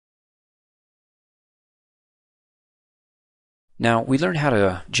Now, we learned how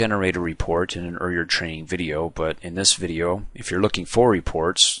to generate a report in an earlier training video, but in this video, if you're looking for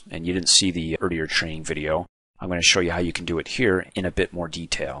reports and you didn't see the earlier training video, I'm going to show you how you can do it here in a bit more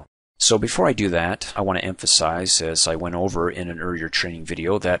detail. So before I do that, I want to emphasize, as I went over in an earlier training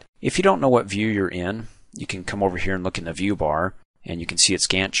video, that if you don't know what view you're in, you can come over here and look in the view bar, and you can see its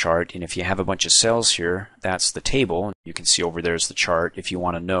Gantt chart. And if you have a bunch of cells here, that's the table. You can see over there's the chart. If you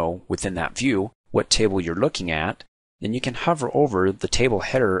want to know within that view what table you're looking at, then you can hover over the table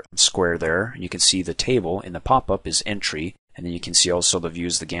header square there, and you can see the table in the pop-up is entry, and then you can see also the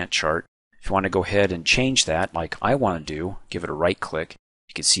views of the Gantt chart. If you want to go ahead and change that, like I want to do, give it a right click.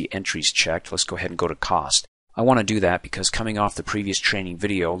 You can see entries checked. Let's go ahead and go to cost. I want to do that because coming off the previous training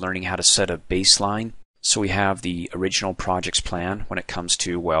video, learning how to set a baseline, so we have the original projects plan when it comes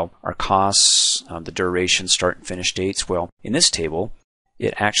to, well, our costs, the duration, start and finish dates. Well, in this table,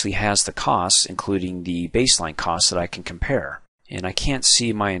 it actually has the costs, including the baseline costs that I can compare. And I can't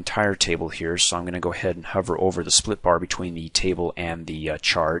see my entire table here, so I'm going to go ahead and hover over the split bar between the table and the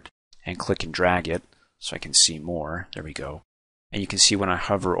chart and click and drag it so I can see more. There we go. And you can see when I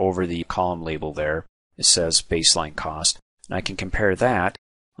hover over the column label there, it says baseline cost. And I can compare that.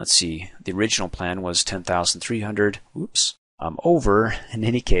 Let's see, the original plan was 10,300. Oops, I'm over. In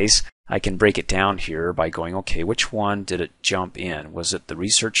any case, I can break it down here by going, okay, which one did it jump in? Was it the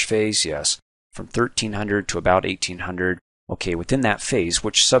research phase? Yes. From 1,300 to about 1,800. Okay, within that phase,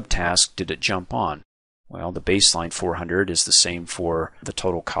 which subtask did it jump on? Well, the baseline 400 is the same for the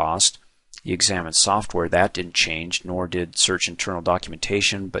total cost. The examined software, that didn't change, nor did search internal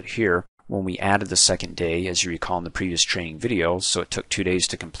documentation. But here, when we added the second day, as you recall in the previous training video, so it took 2 days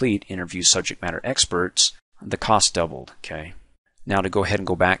to complete, interview subject matter experts, the cost doubled. Okay. Now to go ahead and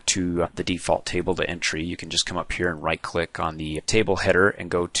go back to the default table to entry, you can just come up here and right click on the table header and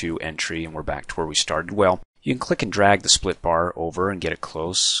go to entry, and we're back to where we started. Well, you can click and drag the split bar over and get it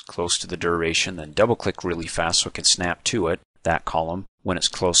close to the duration, then double click really fast so it can snap to it, that column, when it's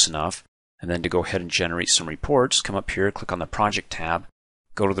close enough. And then to go ahead and generate some reports, come up here, click on the project tab,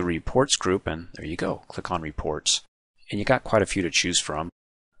 go to the reports group, and there you go, click on reports. And you got quite a few to choose from.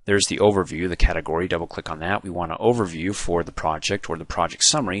 There's the overview, the category, double click on that. We want an overview for the project or the project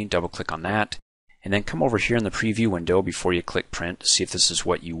summary, double click on that. And then come over here in the preview window before you click print to see if this is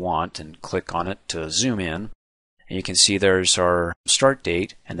what you want, and click on it to zoom in. And you can see there's our start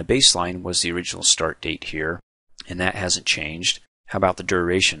date, and the baseline was the original start date here, and that hasn't changed. How about the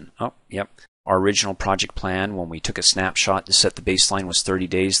duration? Oh, yep. Our original project plan, when we took a snapshot to set the baseline, was 30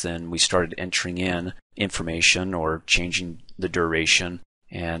 days. Then we started entering in information or changing the duration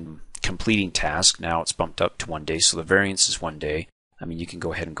and completing task. Now it's bumped up to 1 day, so the variance is 1 day. I mean, you can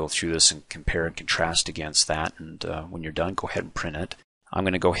go ahead and go through this and compare and contrast against that, and when you're done, go ahead and print it. I'm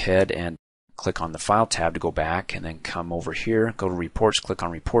going to go ahead and click on the File tab to go back, and then come over here, go to Reports, click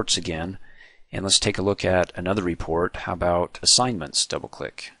on Reports again, and let's take a look at another report. How about assignments? Double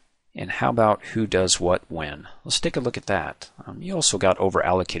click. And how about who does what when? Let's take a look at that. You also got over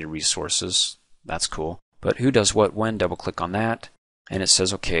allocated resources. That's cool. But who does what when? Double click on that. And it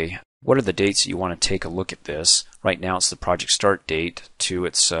says, okay, what are the dates that you want to take a look at this? Right now it's the project start date to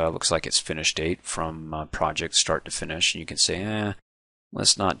its, looks like its finish date from project start to finish. And you can say,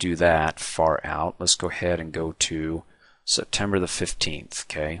 let's not do that far out. Let's go ahead and go to September the 15th,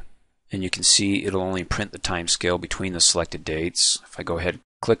 okay? And you can see it'll only print the time scale between the selected dates. If I go ahead and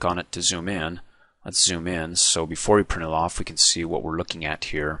click on it to zoom in, let's zoom in. So before we print it off, we can see what we're looking at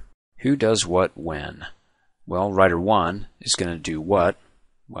here. Who does what when? Well, writer 1 is going to do what?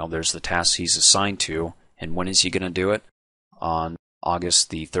 Well, there's the task he's assigned to. And when is he going to do it? On August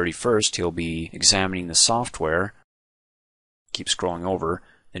the 31st, he'll be examining the software. Keep scrolling over.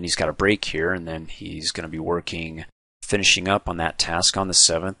 Then he's got a break here, and then he's going to be finishing up on that task on the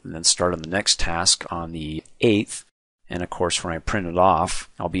 7th, and then start on the next task on the 8th. And of course, when I print it off,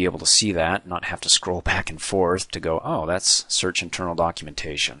 I'll be able to see that, not have to scroll back and forth to go, oh, that's search internal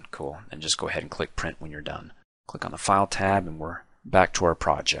documentation. Cool. And just go ahead and click print when you're done. Click on the File tab, and we're back to our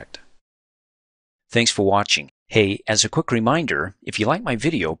project. Thanks for watching. Hey, as a quick reminder, if you like my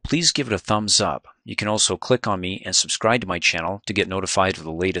video, please give it a thumbs up. You can also click on me and subscribe to my channel to get notified of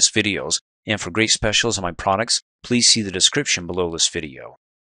the latest videos. And for great specials on my products, please see the description below this video.